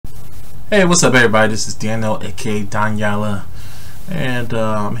Hey, what's up everybody? This is Daniel, aka Daniela, and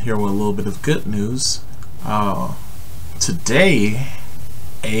I'm here with a little bit of good news. Today,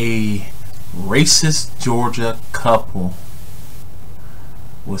 a racist Georgia couple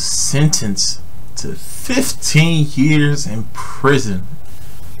was sentenced to 15 years in prison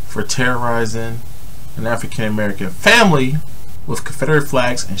for terrorizing an African American family with Confederate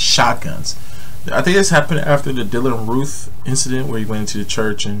flags and shotguns. I think this happened after the Dylan Ruth incident where he went into the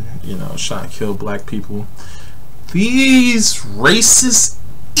church and, shot and killed black people. These racist,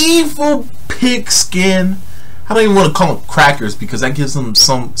 evil pigskin, I don't even want to call them crackers because that gives them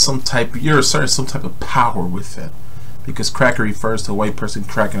some type of power with it. Because cracker refers to a white person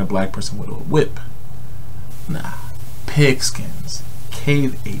cracking a black person with a whip. Nah, pigskins,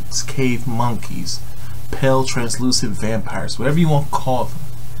 cave apes, cave monkeys, pale translucent vampires, whatever you want to call them.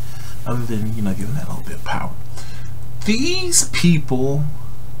 Other than, giving that a little bit of power. These people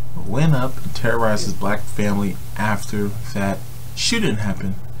went up and terrorized his black family after that shooting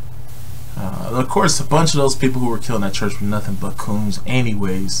happened. Of course, a bunch of those people who were killed in that church were nothing but coons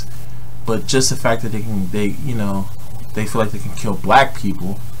anyways. But just the fact that they feel like they can kill black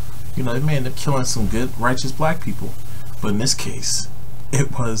people, they may end up killing some good, righteous black people. But in this case,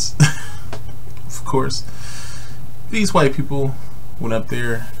 it was, of course, these white people went up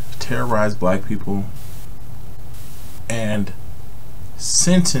there, terrorized black people, and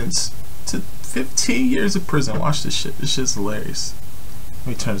sentenced to 15 years of prison. Watch this shit. This shit's hilarious. Let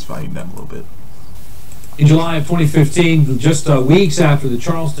me turn this volume down a little bit. In July of 2015, just weeks after the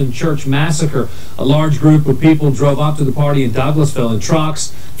Charleston church massacre, a large group of people drove up to the party in Douglasville in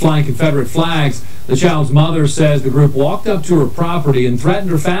trucks flying Confederate flags. The child's mother says the group walked up to her property and threatened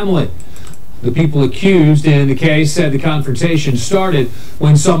her family. The people accused in the case said the confrontation started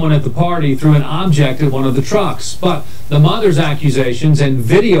when someone at the party threw an object at one of the trucks. But the mother's accusations and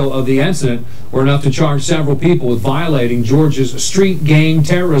video of the incident were enough to charge several people with violating Georgia's street gang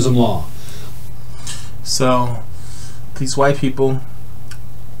terrorism law. So these white people,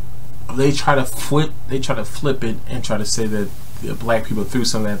 they try to flip it and try to say that the black people threw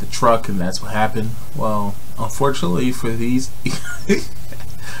something at the truck and that's what happened. Well, unfortunately for these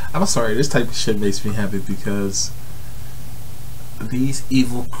I'm sorry, this type of shit makes me happy because these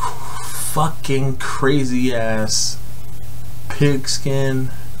evil fucking crazy ass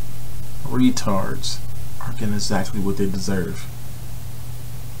pigskin retards are getting exactly what they deserve.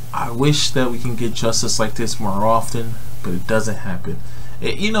 I wish that we can get justice like this more often, but it doesn't happen.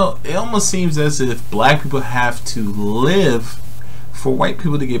 It almost seems as if black people have to live for white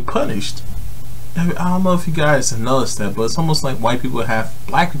people to get punished. I don't know if you guys have noticed that, but it's almost like black people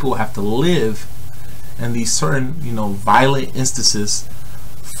have to live in these certain, violent instances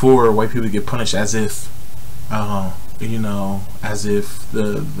for white people to get punished, as if, as if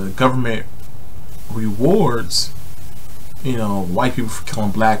the government rewards, white people for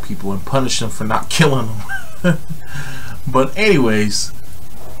killing black people and punish them for not killing them. But anyways,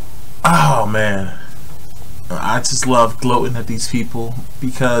 oh man, I just love gloating at these people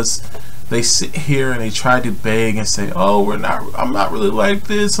because they sit here and they try to beg and say, oh, I'm not really like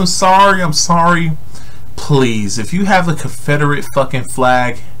this, I'm sorry. Please, if you have a Confederate fucking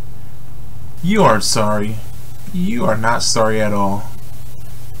flag, you aren't sorry. You are not sorry at all.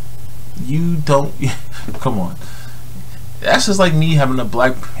 You don't come on. That's just like me having a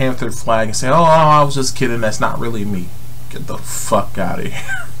Black Panther flag and saying, oh, I was just kidding, that's not really me. Get the fuck out of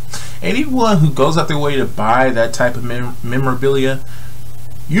here. Anyone who goes out their way to buy that type of memorabilia,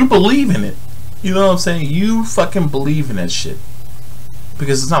 you believe in it. You know what I'm saying? You fucking believe in that shit.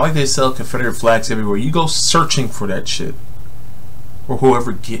 Because it's not like they sell Confederate flags everywhere. You go searching for that shit. Or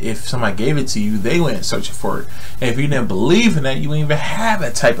whoever, if somebody gave it to you, they went searching for it. And if you didn't believe in that, you wouldn't even have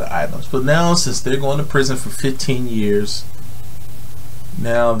that type of items. But now, since they're going to prison for 15 years,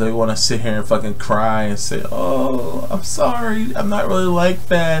 now they want to sit here and fucking cry and say, oh, I'm sorry, I'm not really like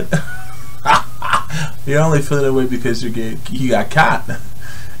that. You're only feeling that way because you got caught.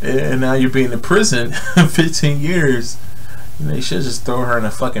 And now you're being in prison 15 years. They should just throw her in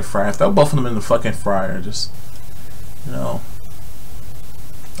a fucking fryer. Throw both of them in the fucking fryer. Just,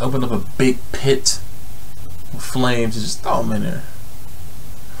 open up a big pit with flames and just throw them in there.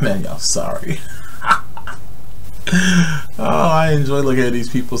 Man, y'all sorry. Oh, I enjoy looking at these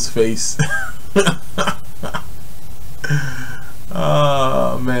people's face.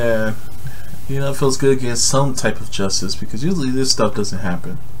 Oh, man. It feels good getting some type of justice because usually this stuff doesn't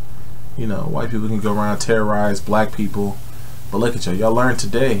happen. White people can go around terrorize black people, but look at y'all learned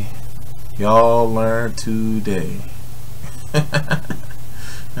today. Y'all learned today.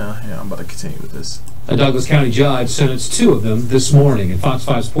 Now, here, I'm about to continue with this. A Douglas County judge sentenced 2 of them this morning, and Fox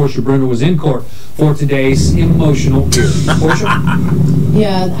 5's Portia Bruner was in court for today's emotional hearing. Portia?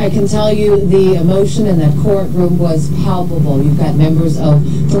 Yeah, I can tell you the emotion in that courtroom was palpable. You've got members of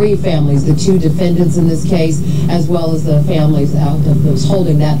 3 families, the 2 defendants in this case, as well as the families that was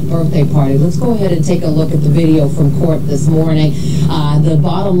holding that birthday party. Let's go ahead and take a look at the video from court this morning. The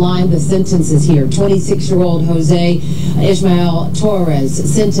bottom line, the sentence is here. 26-year-old Jose Ismael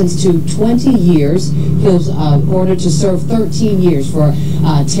Torres sentenced to 20 years. He was ordered to serve 13 years for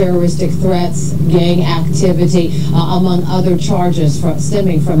terroristic threats, gang activity, among other charges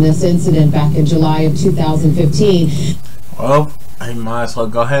stemming from this incident back in July of 2015. Well, I might as well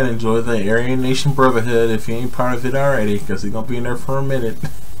go ahead and enjoy the Aryan Nation Brotherhood if you ain't part of it already, because he's going to be in there for a minute.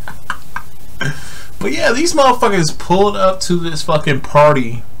 But yeah, these motherfuckers pulled up to this fucking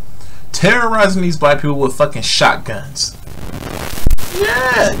party, terrorizing these black people with fucking shotguns.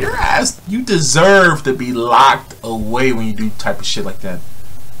 Yeah, your ass, you deserve to be locked away when you do type of shit like that.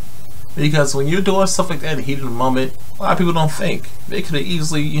 Because when you're doing stuff like that in the heat of the moment, a lot of people don't think. They could have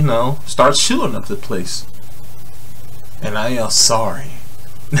easily, you know, start shooting up the place. And I am sorry.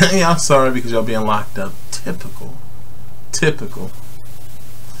 I'm sorry because y'all being locked up. Typical. Typical.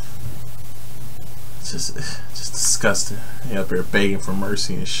 Just disgusting. You up here begging for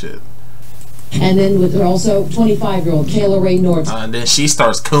mercy and shit. And then with also 25-year-old Kayla Ray Norton. And then she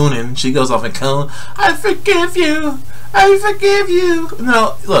starts cooning. She goes off and coon. I forgive you. I forgive you.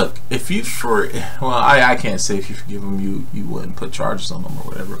 No, look, if you I can't say if you forgive him, you wouldn't put charges on him or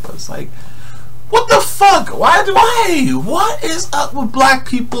whatever. But it's like, what the fuck? Why? What is up with black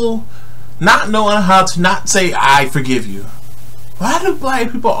people not knowing how to not say I forgive you? Why do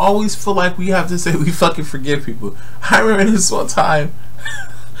black people always feel like we have to say we fucking forgive people? I remember this one time.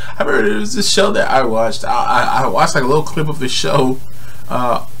 I remember there was this show that I watched. I watched like a little clip of the show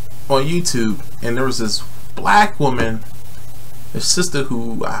on YouTube, and there was this black woman, this sister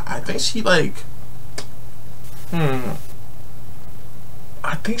who I think she like, I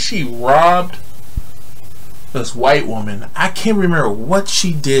think she robbed this white woman. I can't remember what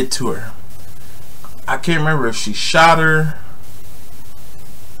she did to her. I can't remember if she shot her.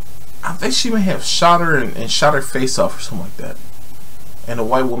 I think she may have shot her and shot her face off or something like that. And the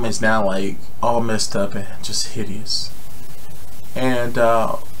white woman's now like all messed up and just hideous. And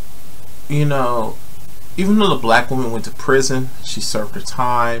you know, even though the black woman went to prison, she served her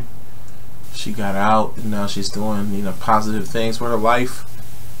time, she got out, and now she's doing, you know, positive things with her life.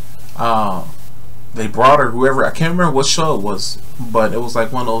 They brought her, whoever, I can't remember what show it was, but it was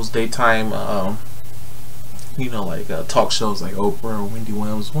like one of those daytime you know, like talk shows like Oprah or Wendy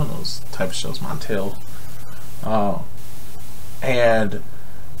Williams, one of those type of shows, Montel. And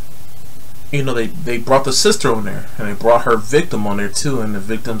you know, they brought the sister on there, and they brought her victim on there too, and the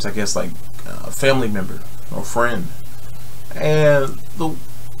victim's, I guess, like a family member or friend. And the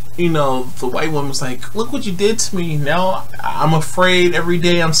white woman was like, look what you did to me. Now I'm afraid every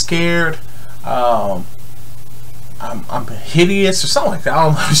day. I'm scared. I'm hideous or something like that. I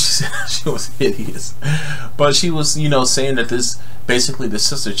don't know if she said she was hideous, but she was, you know, saying that basically the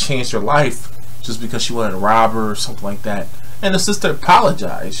sister changed her life just because she wanted to rob her or something like that. And the sister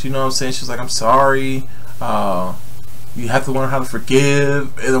apologized, you know what I'm saying? She's like, I'm sorry, you have to learn how to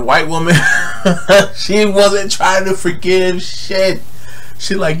forgive. And the white woman, she wasn't trying to forgive shit.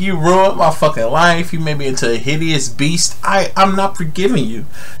 She like, you ruined my fucking life, you made me into a hideous beast, I'm not forgiving you.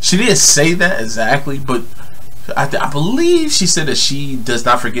 She didn't say that exactly, but I believe she said that she does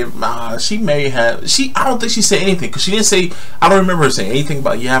not forgive. She may have. I don't think she said anything, because she didn't say. I don't remember her saying anything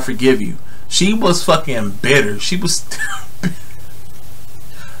about, yeah, I forgive you. She was fucking bitter. She was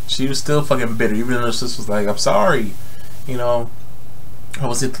still fucking bitter, even though her sister was like, I'm sorry. You know, I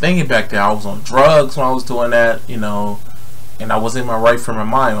wasn't thinking back there. I was on drugs when I was doing that. You know, and I wasn't in my right frame of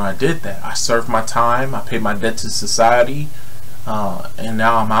mind when I did that. I served my time. I paid my debt to society, and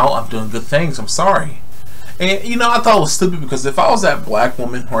now I'm out. I'm doing good things. I'm sorry. And you know, I thought it was stupid, because if I was that black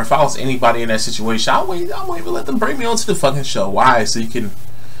woman, or if I was anybody in that situation, I wouldn't even let them bring me onto the fucking show. Why? So you can,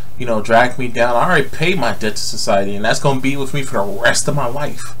 you know, drag me down. I already paid my debt to society, and that's gonna be with me for the rest of my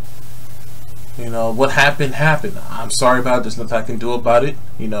life. You know, what happened happened. I'm sorry about it. There's nothing I can do about it.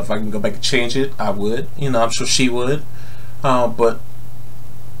 You know, if I can go back and change it, I would. You know, I'm sure she would. But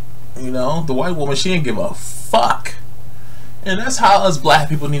you know, the white woman, she didn't give a fuck. And that's how us black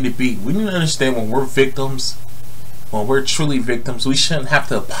people need to be. We need to understand, when we're victims, when we're truly victims, we shouldn't have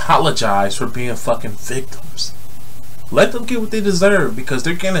to apologize for being fucking victims. Let them get what they deserve, because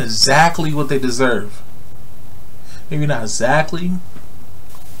they're getting exactly what they deserve. Maybe not exactly.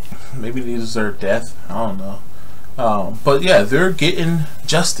 Maybe they deserve death. I don't know. But yeah, they're getting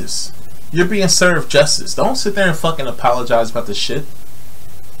justice. You're being served justice. Don't sit there and fucking apologize about the shit.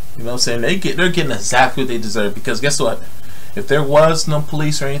 You know what I'm saying? They're getting exactly what they deserve, because guess what? If there was no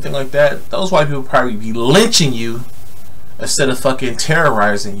police or anything like that, those white people would probably be lynching you instead of fucking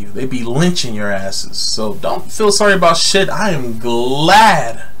terrorizing you. They'd be lynching your asses. So don't feel sorry about shit. I am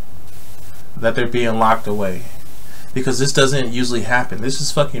glad that they're being locked away, because this doesn't usually happen. This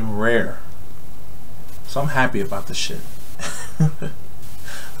is fucking rare. So I'm happy about this shit.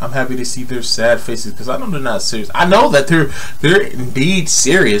 I'm happy to see their sad faces, because I know they're not serious. I know that they're indeed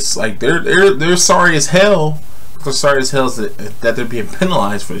serious. Like they're sorry as hell. They're sorry as hell that they're being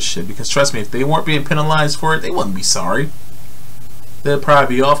penalized for this shit. Because trust me, if they weren't being penalized for it, they wouldn't be sorry. They'll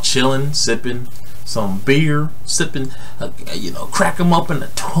probably be off chilling, sipping some beer, sipping, you know, crack them up in a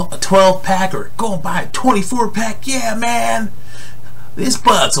 12-pack or go and buy a 24-pack. Yeah, man, this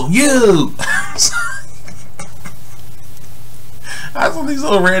bud's on you. That's what these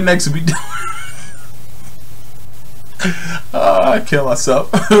little rednecks would be doing. I kill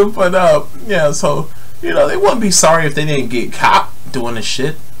myself. But yeah, so you know, they wouldn't be sorry if they didn't get caught doing this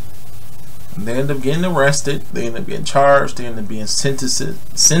shit. They end up getting arrested. They end up getting charged. They end up being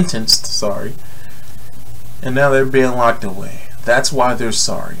sentenced. Sorry. And now they're being locked away. That's why they're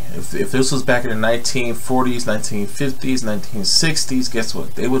sorry. If this was back in the 1940s, 1950s, 1960s, guess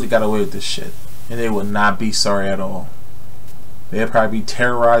what? They would have got away with this shit, and they would not be sorry at all. They'd probably be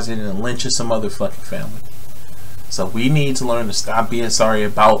terrorizing and lynching some other fucking family. So we need to learn to stop being sorry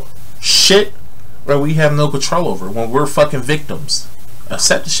about shit where we have no control over. When we're fucking victims,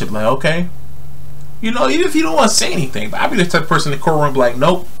 accept the shit. Like, okay, you know, even if you don't want to say anything, but I'd be the type of person in the courtroom, like,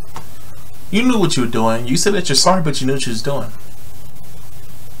 nope, you knew what you were doing. You said that you're sorry, but you knew what you was doing.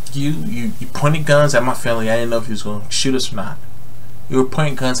 You pointed guns at my family. I didn't know if you was going to shoot us or not. You were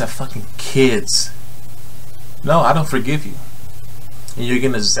pointing guns at fucking kids. No, I don't forgive you. And you're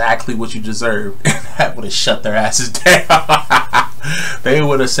getting exactly what you deserve. That would have shut their asses down. They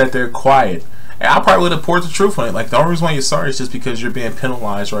would have sat there quiet. And I probably would have poured the truth on it. Like, the only reason why you're sorry is just because you're being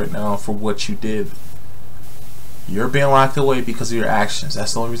penalized right now for what you did. You're being locked away because of your actions.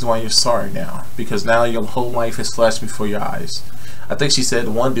 That's the only reason why you're sorry now. Because now your whole life has flashed before your eyes. I think she said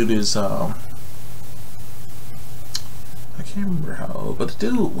one dude is, I can't remember how old, but the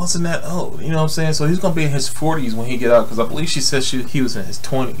dude wasn't that old. You know what I'm saying? So he's going to be in his 40s when he get out. Because I believe she said he was in his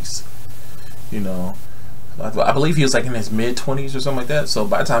 20s. You know. I believe he was like in his mid-20s or something like that. So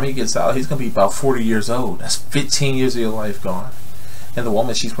by the time he gets out, he's going to be about 40 years old. That's 15 years of your life gone. And the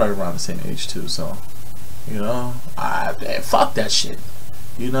woman, she's probably around the same age too. So, you know, man, fuck that shit.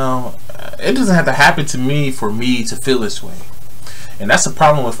 You know, it doesn't have to happen to me for me to feel this way. And that's the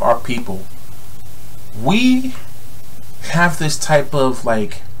problem with our people. We have this type of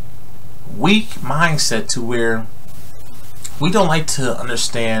like weak mindset to where we don't like to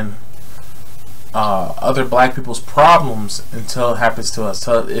understand other black people's problems until it happens to us,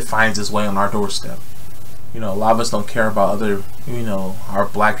 till it finds its way on our doorstep. You know, a lot of us don't care about other, you know, our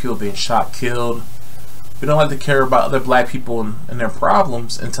black people being shot, killed. We don't like to care about other black people and their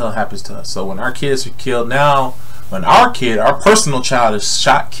problems until it happens to us. So when our kids are killed, now when our kid, our personal child, is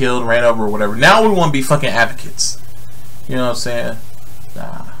shot, killed, ran over, or whatever, now we want to be fucking advocates. You know what I'm saying?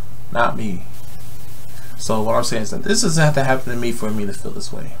 Nah, not me. So what I'm saying is that this doesn't have to happen to me for me to feel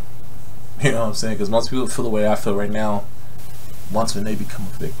this way. You know what I'm saying? Because most people feel the way I feel right now once when they become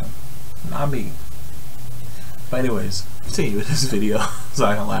a victim. Not me. But anyways, continue with this video so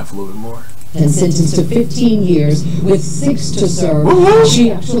I can laugh a little bit more. And sentenced to 15 years with 6 to serve.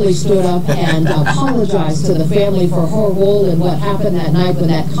 She actually stood up and apologized to the family for her role in what happened that night when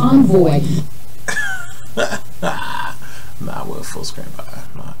that convoy. Nah, we're full screen, but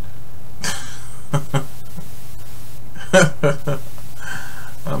I'm not.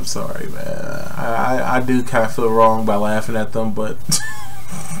 I'm sorry, man. I do kind of feel wrong by laughing at them, but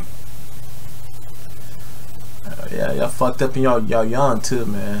yeah, y'all fucked up and y'all young too,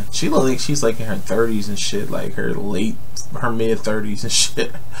 man. She look like she's like in her 30s and shit, like her mid 30s and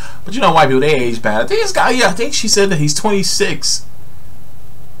shit. But you know, white people, they age bad. I think this guy, yeah, I think she said that he's 26.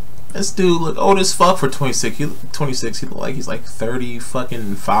 This dude look old as fuck for 26. He look 26. He look like he's like 30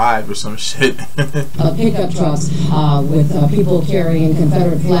 fucking 5 or some shit. Pickup trucks with people carrying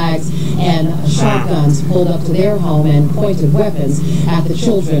Confederate flags and shotguns pulled up to their home and pointed weapons at the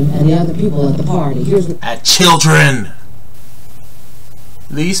children and the other people at the party. At children.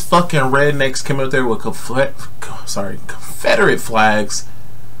 These fucking rednecks came up there with Confederate flags,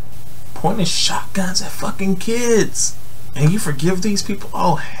 pointing shotguns at fucking kids. And you forgive these people?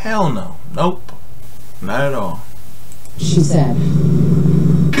 Oh, hell no. Nope. Not at all. She said.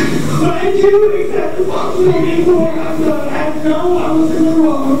 But I do accept responsibility for what I've done. I know I was in the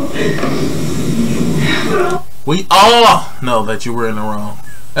wrong. We all know that you were in the wrong.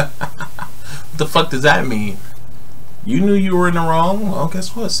 What the fuck does that mean? You knew you were in the wrong? Well,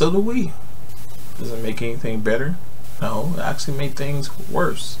 guess what? So do we. Does it make anything better? No, it actually made things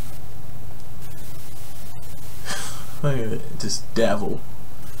worse. Look at it, this devil.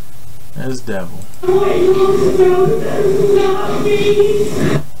 That's devil.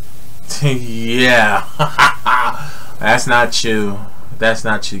 Yeah. That's not you. That's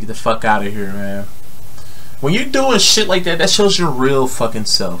not you. Get the fuck out of here, man. When you're doing shit like that, that shows your real fucking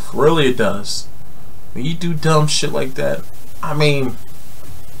self. Really, it does. When you do dumb shit like that, I mean,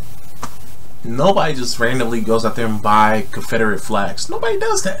 nobody just randomly goes out there and buy Confederate flags. Nobody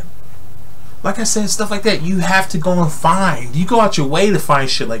does that. Like I said, stuff like that, you have to go and find. You go out your way to find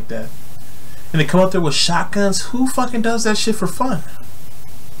shit like that. And they come out there with shotguns. Who fucking does that shit for fun?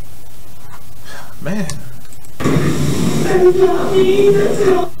 Man.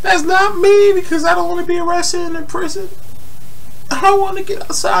 That's not me, because I don't want to be arrested and in prison. I don't want to get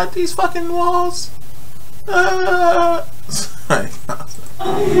outside these fucking walls. I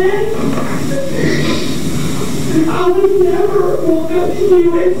would never walk up to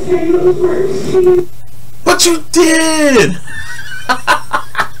you and say those words. But you did!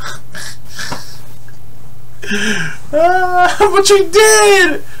 But you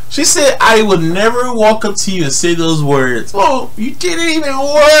did! She said, I would never walk up to you and say those words. Oh, you did it even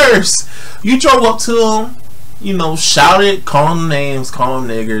worse. You drove up to them, you know, shouted, call them names, call them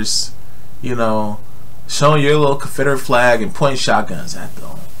niggers, you know, showing your little Confederate flag and pointing shotguns at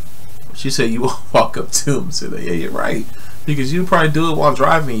them. She said you walk up to him and say, yeah, you're right. Because you probably do it while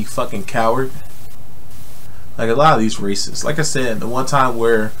driving, you fucking coward. Like a lot of these racists. Like I said, the one time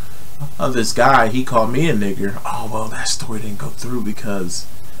where this guy, he called me a nigger. Oh, well, that story didn't go through because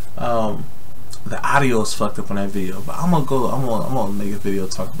the audio is fucked up on that video. But I'm gonna make a video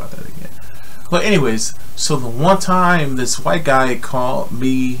talk about that again. But anyways, so the one time this white guy called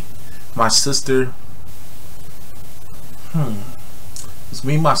me, my sister, it's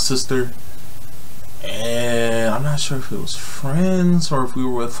me and my sister, and I'm not sure if it was friends or if we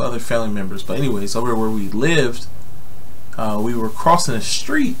were with other family members, but anyways, over where we lived, we were crossing the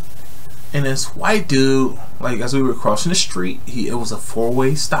street, and this white dude, like as we were crossing the street, it was a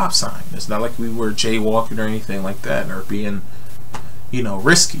four-way stop sign. It's not like we were jaywalking or anything like that, or being, you know,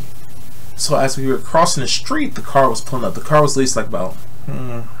 risky. So as we were crossing the street, the car was pulling up. The car was at least like about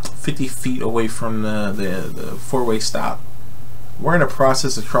 50 feet away from the four-way stop. We're in the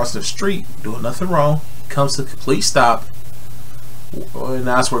process of crossing the street, doing nothing wrong. Comes to a complete stop. And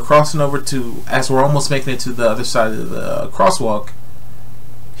as we're crossing over to, as we're almost making it to the other side of the crosswalk,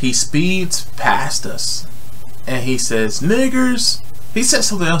 he speeds past us. And he says, niggers. He said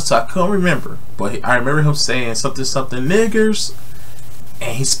something else, so I couldn't remember. But I remember him saying something, niggers.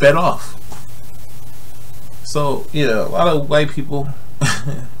 And he sped off. So, yeah, a lot of white people,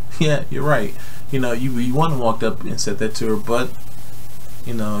 yeah, you're right. You know, you wouldn't have walked up and said that to her, but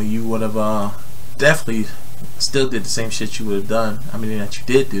you know, you would have definitely still did the same shit you would have done. I mean, that you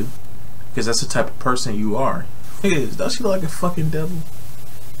did do, because that's the type of person you are. Does she look like a fucking devil?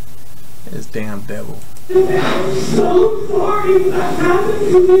 This damn devil. I'm so sorry that happened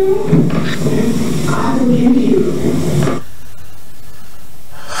to you. I believe you.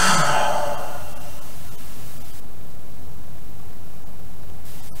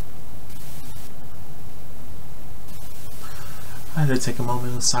 I had to take a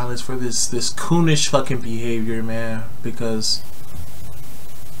moment of silence for this coonish fucking behavior, man, because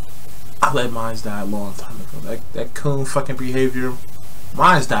I let mine die a long time ago. That coon fucking behavior,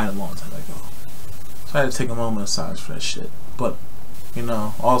 mine's died a long time ago. So I had to take a moment of silence for that shit. But, you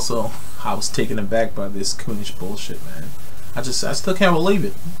know, also, I was taken aback by this coonish bullshit, man. I still can't believe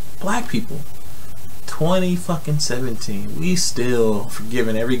it. Black people, 2017, we still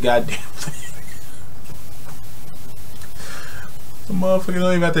forgiving every goddamn thing. The motherfucker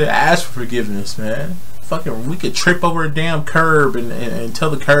don't even have to ask for forgiveness, man. Fucking, we could trip over a damn curb and tell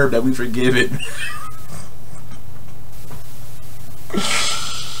the curb that we forgive it.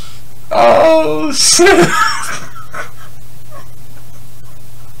 Oh shit!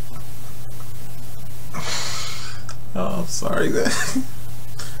 Oh, I'm sorry, man.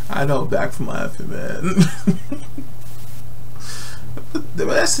 I know, back from laughing, man.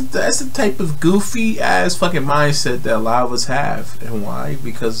 That's the type of goofy ass fucking mindset that a lot of us have. And why?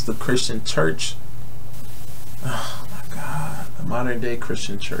 Because the Christian church, oh my god, the modern day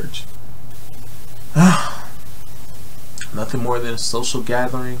Christian church, nothing more than a social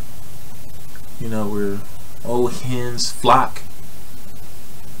gathering, you know, where old hens flock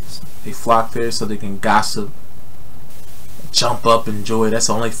They flock there so they can gossip, jump up, enjoy. That's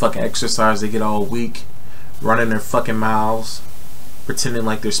the only fucking exercise they get all week. Running their fucking mouths, pretending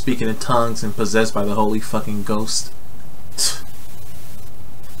like they're speaking in tongues and possessed by the Holy fucking Ghost.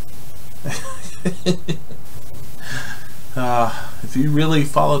 If you really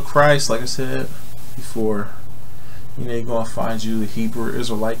follow Christ, like I said before, you know, you're gonna find you a Hebrew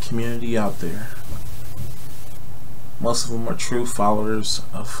Israelite community out there. Most of them are true followers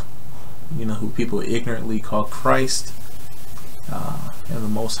of, you know, who people ignorantly call Christ, and the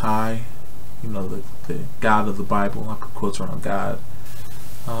Most High, you know, the God of the Bible. I put quotes around God,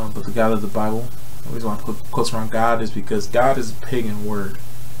 but the God of the Bible. The reason why I put quotes around God is because God is a pagan word,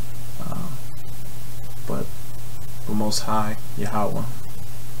 but the Most High, Yahweh.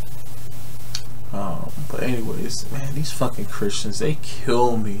 But anyways, man, these fucking Christians, they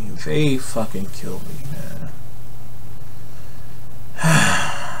kill me. They fucking kill me, man.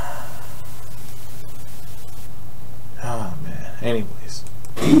 Oh man. Anyways,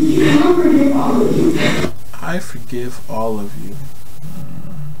 I forgive all of you.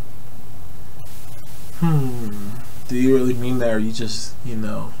 Do you really mean that, or are you just, you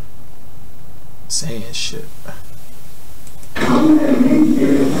know, saying shit?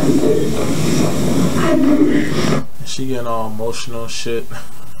 She getting all emotional shit.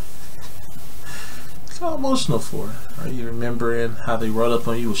 What's all emotional for? Are you remembering how they rolled up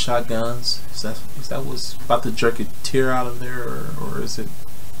on you with shotguns? Is that what's about to jerk a tear out of there, or is it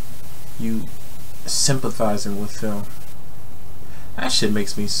you sympathizing with them? That shit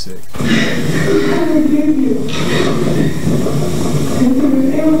makes me sick. I'm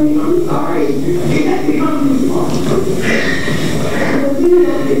sorry.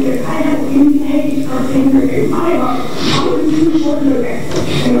 I have any hate or anger in my heart. I was too short of that.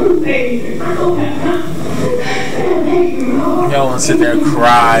 And I'm saying, I don't have time. Y'all want to sit there and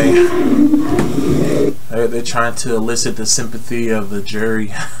cry. They're trying to elicit the sympathy of the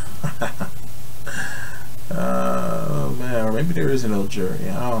jury. Oh man, or maybe there isn't no jury.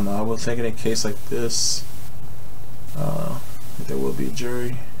 I don't know. I would think in a case like this, there will be a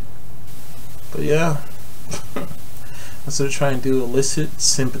jury. But yeah, that's what they're trying to do, elicit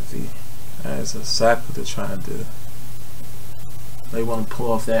sympathy. That's exactly what they're trying to do. They want to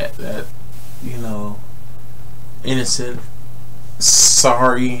pull off that you know, innocent,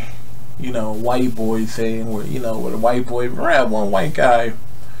 sorry, you know, white boy thing, where, you know, where the white boy, remember that one white guy,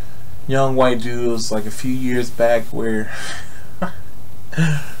 young white dude, was like a few years back where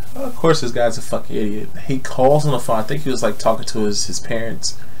of course this guy's a fucking idiot. He calls on the phone. I think he was like talking to his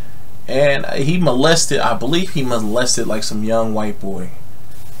parents, and he molested, I believe he molested like some young white boy,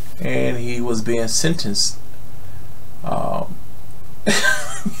 and he was being sentenced.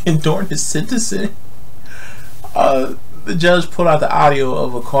 And during his sentencing, the judge put out the audio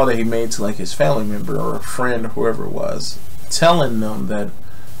of a call that he made to like his family member or a friend or whoever it was, telling them that,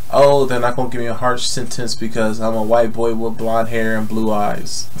 oh, they're not gonna give me a harsh sentence because I'm a white boy with blonde hair and blue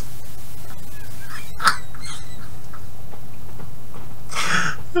eyes.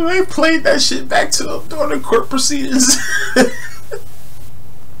 And they played that shit back to him during the court proceedings.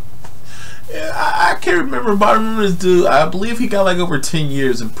 Yeah, I can't remember, but I remember this dude. I believe he got like over 10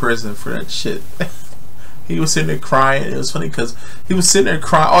 years in prison for that shit. He was sitting there crying. It was funny because he was sitting there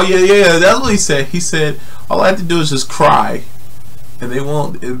crying. Oh yeah, that's what he said. He said, all I have to do is just cry, and they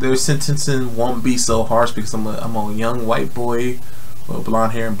won't. Their sentencing won't be so harsh because I'm a young white boy with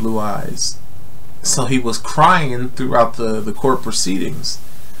blonde hair and blue eyes. So he was crying throughout the court proceedings,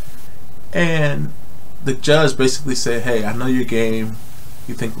 and the judge basically said, "Hey, I know your game.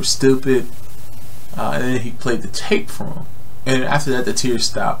 You think we're stupid." And then he played the tape for him, and after that the tears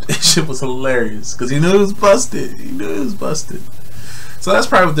stopped. That shit was hilarious because he knew it was busted. He knew it was busted. So that's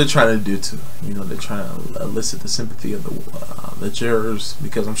probably what they're trying to do too. You know, they're trying to elicit the sympathy of the jurors,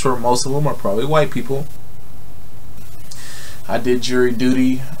 because I'm sure most of them are probably white people. I did jury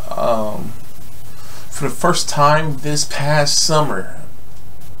duty for the first time this past summer,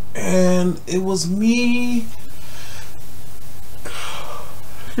 and it was me.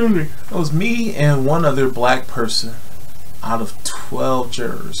 It was me and one other black person out of 12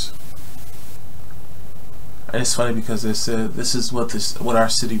 jurors. And it's funny because they said this is what our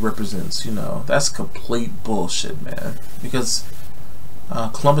city represents. You know, that's complete bullshit, man. Because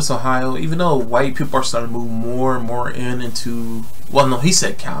Columbus, Ohio, even though white people are starting to move more and more into, well, no, he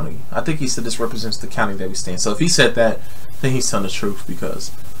said county. I think he said this represents the county that we stay in. So if he said that, then he's telling the truth,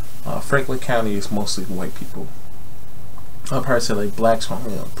 because Franklin County is mostly white people. I'll probably say like blacks,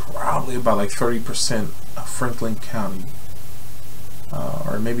 probably about like 30% of Franklin County,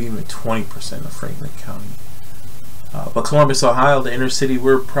 or maybe even 20% of Franklin County. But Columbus, Ohio, the inner city,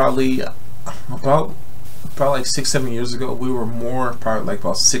 we're probably about like 6-7 years ago, we were more, probably like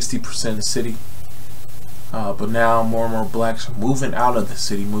about 60% of the city. But now more and more blacks are moving out of the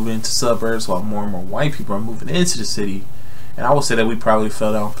city, moving into suburbs, while more and more white people are moving into the city. And I would say that we probably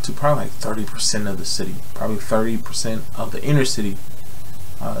fell down to probably like 30% of the city. Probably 30% of the inner city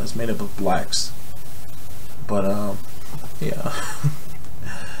is made up of blacks. But yeah,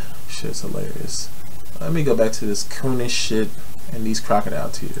 shit's hilarious. Let me go back to this coonish shit and these crocodile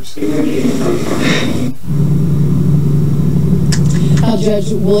tears.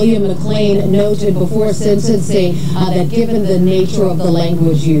 Judge William McLean noted before sentencing that given the nature of the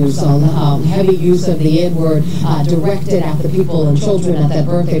language use, heavy use of the N-word directed at the people and children at that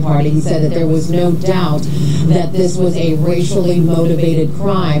birthday party, he said that there was no doubt that this was a racially motivated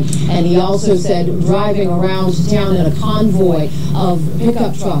crime. And he also said driving around town in a convoy of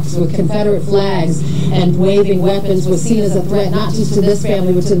pickup trucks with Confederate flags and waving weapons was seen as a threat not just to this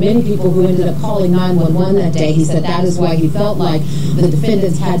family but to many people who ended up calling 911 that day. He said that is why he felt like the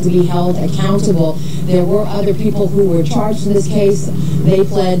defendants had to be held accountable. There were other people who were charged in this case. They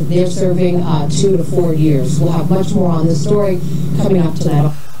pled. They're serving 2 to 4 years. We'll have much more on this story coming up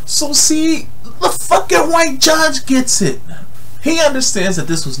tonight. So see, the fucking white judge gets it. He understands that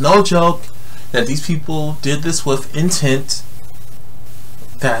this was no joke, that these people did this with intent,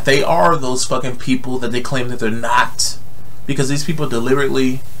 that they are those fucking people that they claim that they're not, because these people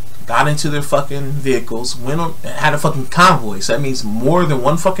deliberately got into their fucking vehicles, went on, had a fucking convoy. So that means more than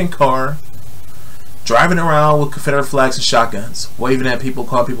one fucking car, driving around with Confederate flags and shotguns, waving at people,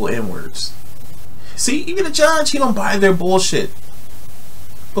 calling people N-words. See, even the judge, he don't buy their bullshit.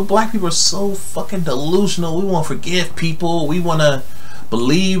 But black people are so fucking delusional. We want to forgive people. We want to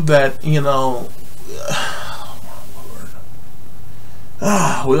believe that, you know,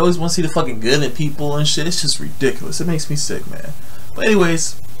 we always want to see the fucking good in people and shit. It's just ridiculous. It makes me sick, man. But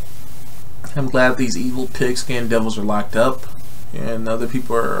anyways, I'm glad these evil pigskin devils are locked up, and other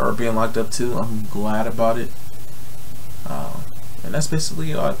people are being locked up too. I'm glad about it. And that's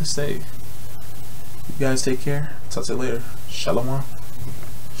basically all I have to say. You guys take care. Talk to you later. Shalom.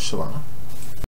 Shalom.